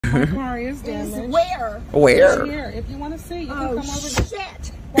My car is damaged. Where? Where? Here. If you want to see, you can come over.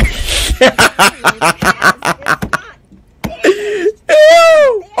 Shit.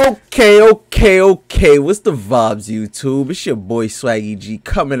 Okay. What's the vibes, YouTube? It's your boy Swaggy G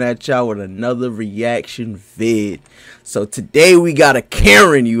coming at y'all with another reaction vid. So today we got a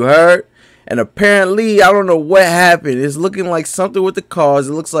Karen, you heard? And apparently, I don't know what happened. It's looking like something with the cars.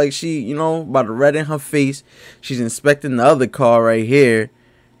 It looks like she, you know, by the red in her face, she's inspecting the other car right here.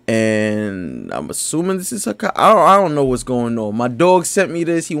 And I'm assuming this is her car. I don't know what's going on. My dog sent me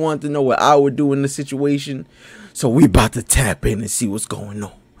this. He wanted to know what I would do in the situation. So we about to tap in and see what's going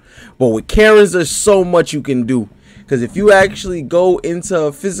on. But with Karens, there's so much you can do. Because if you actually go into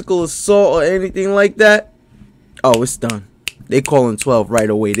a physical assault or anything like that, oh, it's done. They calling 12 right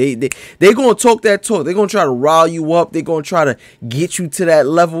away. They gonna talk that talk. They gonna try to rile you up. They gonna try to get you to that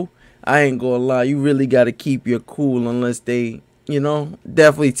level. I ain't gonna lie. You really gotta keep your cool unless they, you know,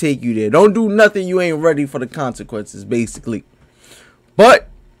 definitely take you there. Don't do nothing you ain't ready for the consequences, basically. But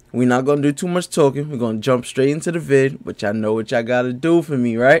we're not gonna do too much talking. We're gonna jump straight into the vid. But y'all know what y'all gotta do for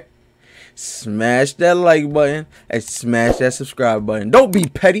me, right? Smash that like button and smash that subscribe button. Don't be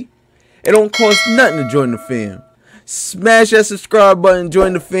petty. It don't cost nothing to join the fam. Smash that subscribe button,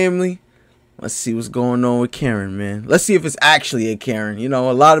 join the family. Let's see what's going on with Karen, man. Let's see if it's actually a Karen. You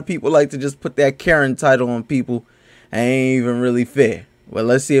know, a lot of people like to just put that Karen title on people. Ain't even really fair. But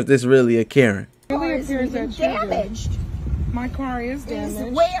let's see if this really a Karen. Damaged. My car is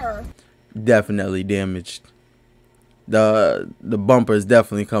damaged. Where? Definitely damaged. The bumper is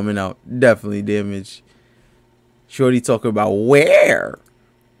definitely coming out. Definitely damaged. Shorty talking about where?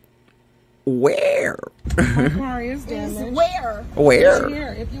 Where? My car is damaged. Where? Where?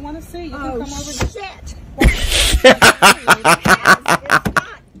 Here. If you want to see, you can come over. Shit. Ew.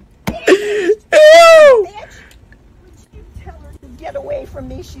 Bitch. Would you tell her to get away from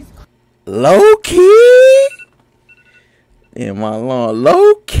me? She's Low key? In my lawn,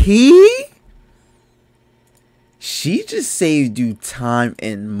 low key? She just saved you time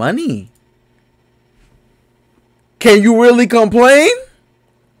and money. Can you really complain?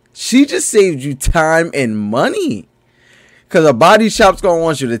 She just saved you time and money. Because a body shop's going to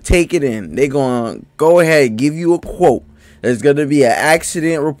want you to take it in. They're going to go ahead and give you a quote. There's going to be an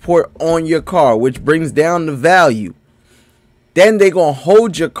accident report on your car, which brings down the value. Then they're going to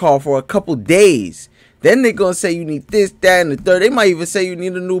hold your car for a couple days. Then they're going to say you need this, that, and the third. They might even say you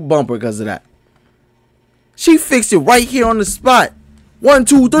need a new bumper because of that. She fixed it right here on the spot. 1,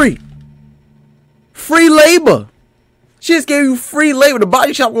 2, 3. Free labor. She just gave you free labor. The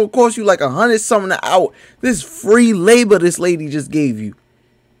body shop will cost you like $100 something an hour. This free labor this lady just gave you.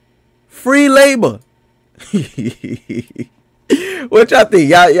 Free labor. What y'all think?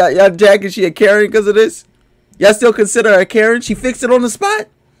 Y'all jacking she a Karen because of this? Y'all still consider her a Karen? She fixed it on the spot?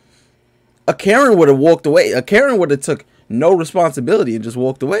 A Karen would have walked away. A Karen would have took no responsibility and just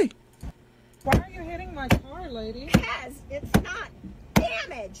walked away. Why are you hitting my car, lady? Because it's not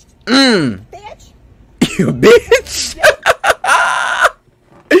damaged. Bitch. You bitch.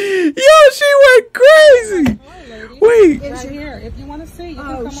 Yo, she went crazy. Wait. Right here. If you want to see, you can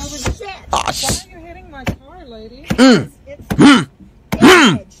come over. Shit. Oh, Why are you hitting my car, lady? It's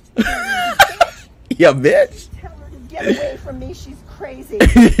damaged. Yeah, bitch. Tell her to get away from me. She's crazy.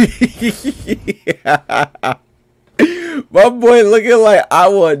 My boy looking like I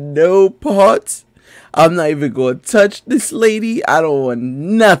want no parts. I'm not even going to touch this lady. I don't want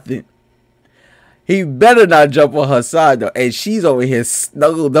nothing. He better not jump on her side, though. And she's over here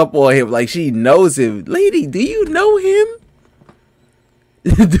snuggled up on him like she knows him. Lady, do you know him?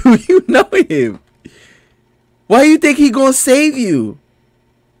 Do you know him? Why you think he gonna save you?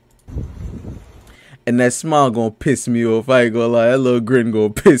 And that smile gonna piss me off. I ain't gonna lie. That little grin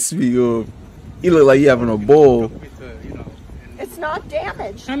gonna piss me off. He look like he having a ball. It's not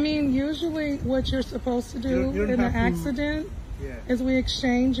damaged. I mean, usually what you're supposed to do in an accident is we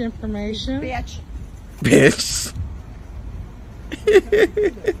exchange information. Bitch. Bitch.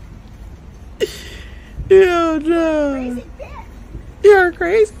 Yo, no. Crazy bitch. You're a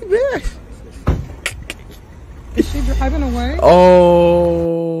crazy bitch. Is she driving away?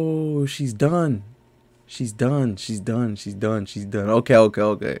 Oh, she's done. She's done. She's done. She's done. She's done.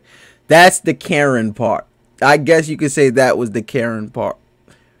 Okay. That's the Karen part. I guess you could say that was the Karen part.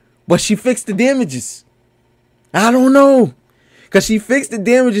 But she fixed the damages. I don't know. Because she fixed the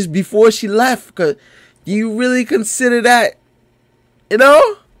damages before she left. Because do you really consider that? You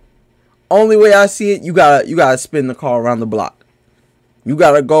know? Only way I see it, you gotta spin the car around the block. You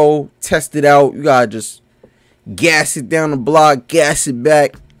gotta go test it out. You gotta just gas it down the block, gas it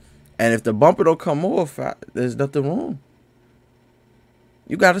back. And if the bumper don't come off, there's nothing wrong.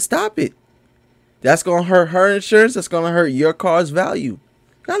 You got to stop it. That's going to hurt her insurance. That's going to hurt your car's value.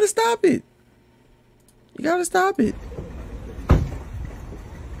 You got to stop it. You got to stop it.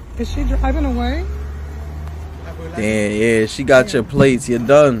 Is she driving away? Damn, yeah, she got your plates. You're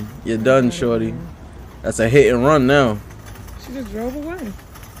done. You're done, shorty. That's a hit and run now. She just drove away.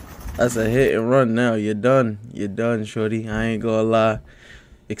 That's a hit and run now. You're done. You're done, shorty. I ain't gonna lie.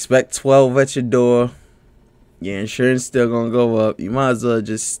 Expect 12 at your door. Your insurance still gonna go up. You might as well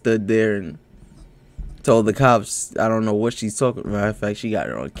just stood there and told the cops. I don't know what she's talking about. In fact, she got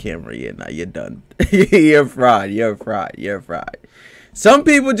her on camera. Yeah, now you're done. You're fried. You're fried. You're fried. Some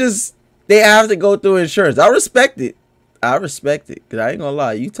people just, they have to go through insurance. I respect it. I respect it. Because I ain't going to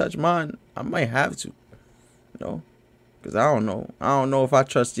lie. You touch mine, I might have to. You know? Because I don't know. I don't know if I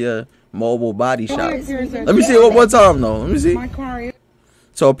trust your mobile body shop. Let me see one more time, though. Let me see. My car is.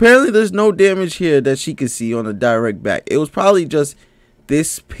 So apparently there's no damage here that she could see on the direct back. It was probably just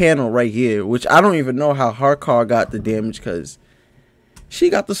this panel right here. Which I don't even know how her car got the damage. Because she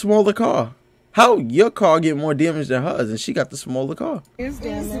got the smaller car. How your car get more damage than hers, and she got the smaller car? Is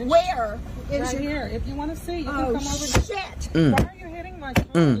damage. Where? Right here. If you want to see, you can come over. Shit. Why are you hitting my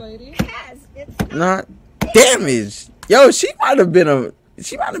car, lady? It's Not damaged. Yo, she might have been a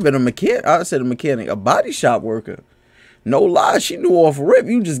mechanic. I said a mechanic, a body shop worker. No lie, she knew off rip.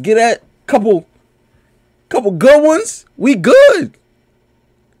 You just get at couple good ones. We good.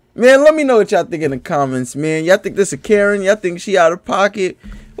 Man, let me know what y'all think in the comments, man. Y'all think this a Karen? Y'all think she out of pocket?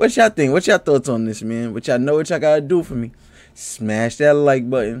 What y'all think? What y'all thoughts on this, man? What y'all know what y'all gotta do for me? Smash that like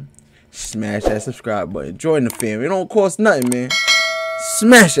button. Smash that subscribe button. Join the family. It don't cost nothing, man.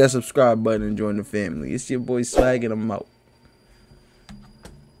 Smash that subscribe button and join the family. It's your boy Swag, and I'm out.